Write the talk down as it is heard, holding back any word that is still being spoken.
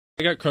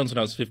I got Crohn's when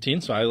I was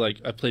 15, so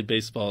I played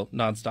baseball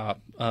nonstop.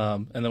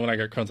 And then when I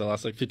got Crohn's, I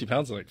lost like 50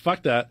 pounds. I'm like,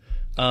 fuck that.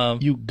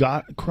 You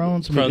got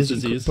Crohn's? Crohn's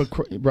disease.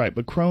 Right,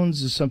 but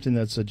Crohn's is something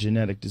that's a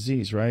genetic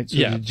disease, right? So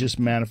yeah. it just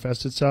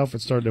manifests itself?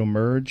 It started to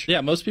emerge?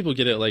 Yeah, most people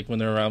get it like when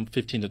they're around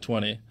 15 to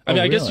 20. I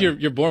mean, I guess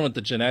you're born with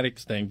the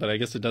genetics thing, but I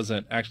guess it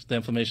doesn't actually, the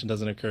inflammation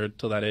doesn't occur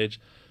till that age.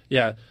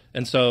 Yeah,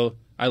 and so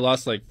I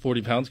lost like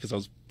 40 pounds because I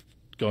was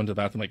going to the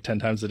bathroom like 10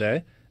 times a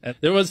day. And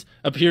there was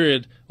a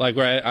period like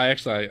where I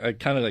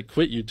kind of like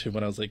quit YouTube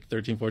when I was like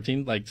 13,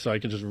 14, like so I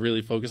could just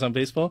really focus on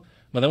baseball.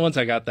 But then once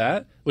I got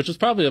that, which was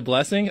probably a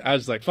blessing, I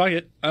was like, fuck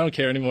it, I don't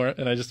care anymore.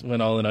 And I just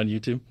went all in on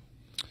YouTube.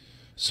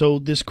 So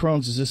this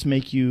Crohn's, does this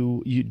make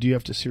do you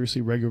have to seriously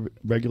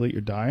regulate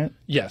your diet?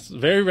 Yes,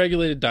 very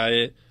regulated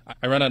diet.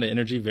 I run out of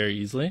energy very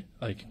easily.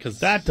 Cause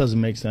that doesn't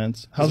make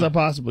sense. How's that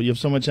possible? You have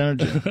so much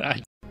energy.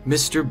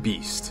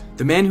 Mrbeast,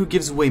 the man who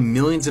gives away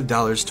millions of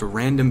dollars to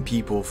random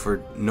people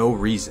for no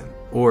reason.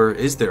 Or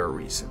is there a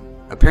reason?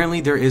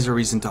 Apparently there is a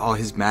reason to all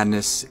his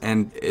madness,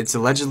 and it's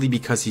allegedly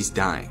because he's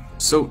dying.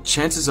 So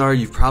chances are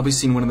you've probably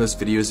seen one of those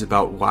videos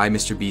about why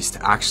Mrbeast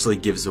actually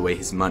gives away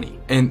his money.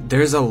 And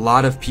there's a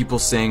lot of people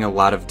saying a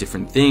lot of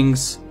different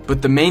things,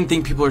 but the main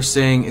thing people are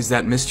saying is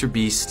that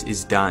Mrbeast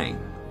is dying.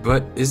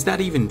 But is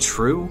that even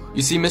true?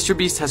 You see,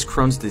 Mrbeast has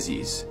Crohn's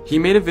disease. He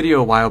made a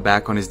video a while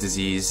back on his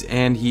disease,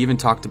 and he even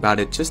talked about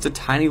it just a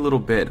tiny little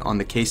bit on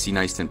the Casey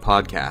Neistat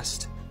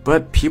podcast.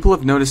 But people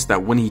have noticed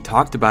that when he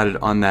talked about it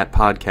on that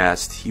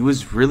podcast, he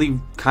was really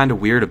kind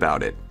of weird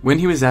about it. When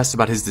he was asked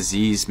about his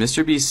disease,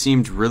 Mrbeast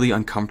seemed really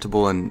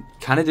uncomfortable and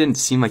kind of didn't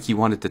seem like he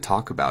wanted to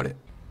talk about it.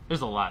 There's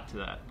a lot to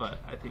that, but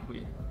I think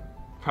we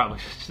probably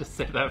should just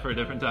say that for a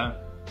different time.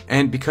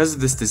 And because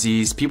of this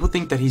disease, people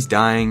think that he's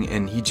dying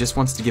and he just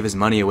wants to give his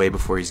money away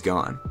before he's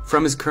gone.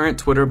 From his current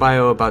Twitter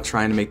bio about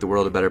trying to make the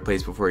world a better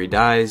place before he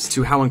dies,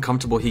 to how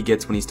uncomfortable he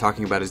gets when he's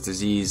talking about his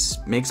disease,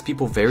 makes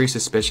people very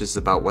suspicious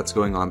about what's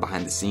going on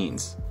behind the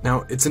scenes.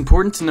 Now, it's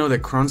important to know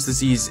that Crohn's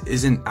disease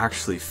isn't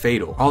actually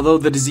fatal, although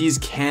the disease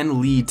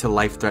can lead to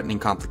life-threatening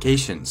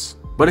complications.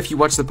 But if you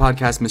watch the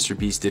podcast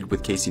Mrbeast did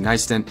with Casey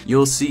Neistat,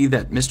 you'll see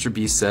that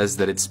Mrbeast says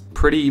that it's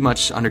pretty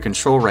much under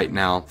control right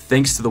now,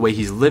 thanks to the way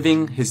he's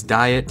living, his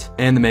diet,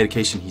 and the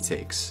medication he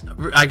takes.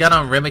 I got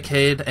on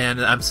Remicade,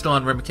 and I'm still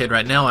on Remicade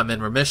right now. I'm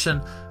in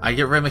remission. I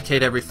get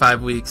Remicade every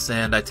 5 weeks,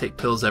 and I take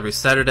pills every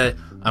Saturday.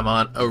 I'm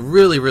on a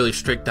really, really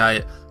strict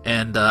diet,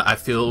 and I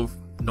feel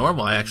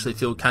normal. I actually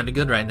feel kind of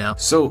good right now.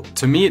 So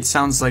to me it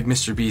sounds like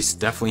Mrbeast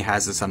definitely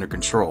has this under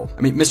control.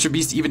 I mean,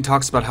 Mrbeast even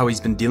talks about how he's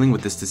been dealing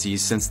with this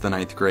disease since the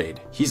 9th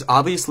grade. He's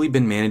obviously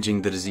been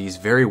managing the disease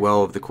very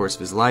well over the course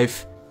of his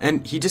life,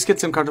 and he just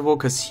gets uncomfortable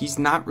because he's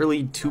not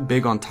really too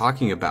big on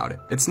talking about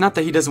it. It's not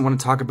that he doesn't want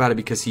to talk about it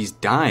because he's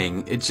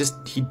dying, it's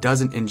just he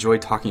doesn't enjoy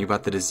talking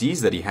about the disease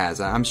that he has.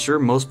 I'm sure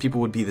most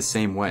people would be the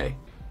same way.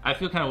 I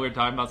feel kind of weird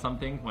talking about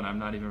something when I'm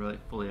not even really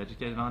fully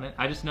educated on it.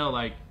 I just know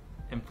like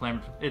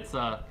it's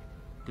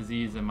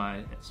disease in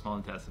my small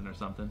intestine or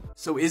something.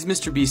 So is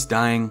Mrbeast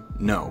dying?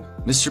 No.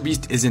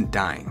 Mrbeast isn't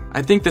dying.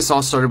 I think this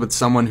all started with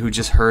someone who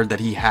just heard that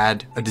he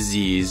had a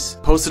disease,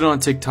 posted it on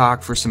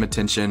TikTok for some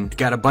attention,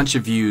 got a bunch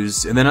of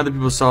views, and then other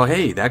people saw,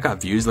 hey, that got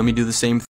views, let me do the same thing.